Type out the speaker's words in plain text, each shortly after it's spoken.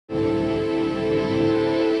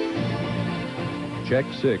Check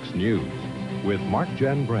 6 News with Mark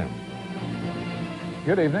Jen Brent.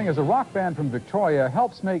 Good evening. As a rock band from Victoria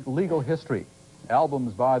helps make legal history,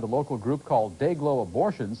 albums by the local group called Dayglo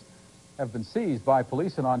Abortions have been seized by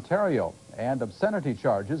police in Ontario, and obscenity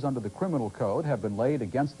charges under the criminal code have been laid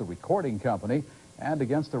against the recording company and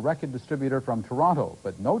against a record distributor from Toronto,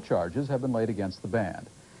 but no charges have been laid against the band.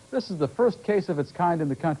 This is the first case of its kind in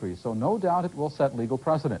the country, so no doubt it will set legal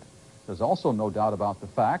precedent. There's also no doubt about the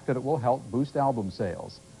fact that it will help boost album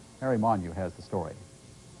sales. Harry Monyu has the story.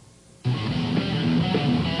 We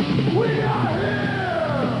are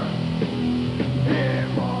here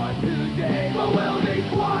for today, but we'll be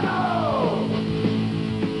guano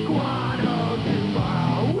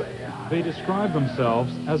tomorrow. They describe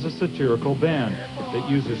themselves as a satirical band that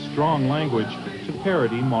uses strong language to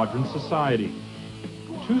parody modern society.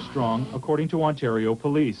 Too strong, according to Ontario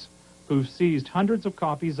police, who've seized hundreds of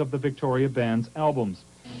copies of the Victoria band's albums,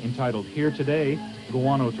 entitled Here Today,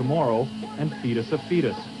 Guano Tomorrow, and Fetus a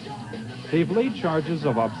Fetus. They've laid charges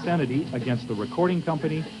of obscenity against the recording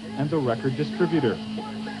company and the record distributor.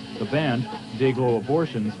 The band, Dayglo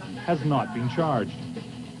Abortions, has not been charged.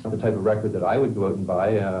 The type of record that I would go out and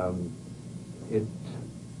buy,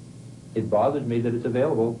 it bothers me that it's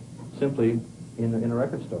available simply in a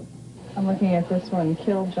record store. I'm looking at this one,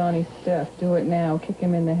 Kill Johnny Stiff, Do It Now, Kick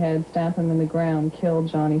Him in the Head, Stamp Him in the Ground, Kill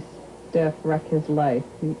Johnny Stiff, Wreck His Life.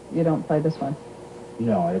 You don't play this one?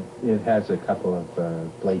 No, it has a couple of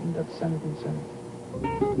blatant obscenities in it.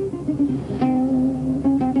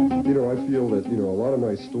 You know, I feel that, a lot of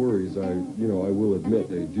my stories, I will admit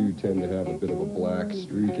they do tend to have a bit of a black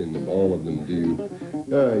streak in them. All of them do.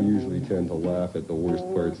 I usually tend to laugh at the worst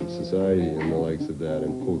parts of society and the likes of that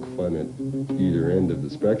and poke fun at either end of the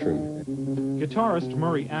spectrum. Guitarist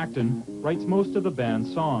Murray Acton writes most of the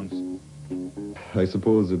band's songs. I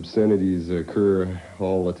suppose obscenities occur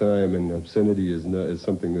all the time, and obscenity is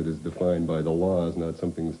something that is defined by the laws, not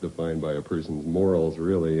something that's defined by a person's morals,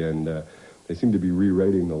 really, and they seem to be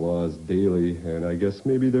rewriting the laws daily, and I guess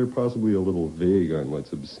maybe they're possibly a little vague on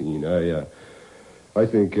what's obscene. I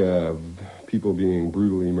think people being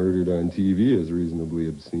brutally murdered on TV is reasonably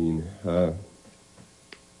obscene.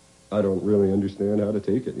 I don't really understand how to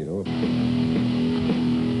take it,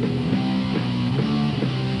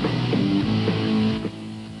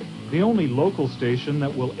 The only local station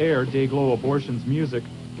that will air Dayglo Abortions music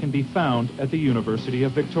can be found at the University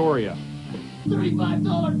of Victoria.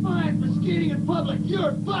 $35 fine for skating in public.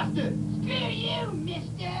 You're busted. Screw you,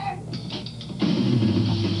 mister.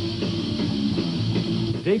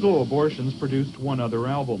 Dayglo Abortions produced one other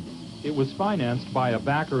album. It was financed by a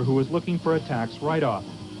backer who was looking for a tax write-off.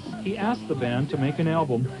 He asked the band to make an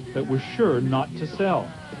album that was sure not to sell.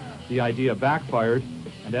 The idea backfired,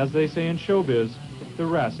 and as they say in showbiz, the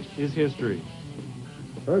rest is history.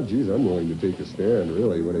 Oh, geez, I'm willing to take a stand,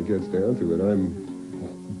 really. When it gets down to it,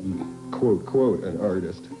 I'm, quote, quote, an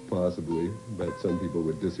artist, possibly, but some people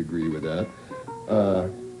would disagree with that.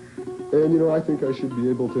 And, I think I should be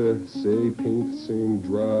able to say, paint, sing,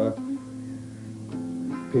 draw,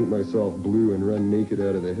 paint myself blue and run naked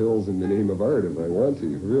out of the hills in the name of art if I want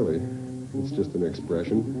to, really. It's just an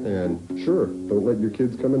expression. And sure, don't let your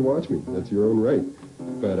kids come and watch me. That's your own right.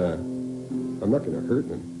 But I'm not going to hurt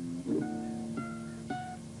them.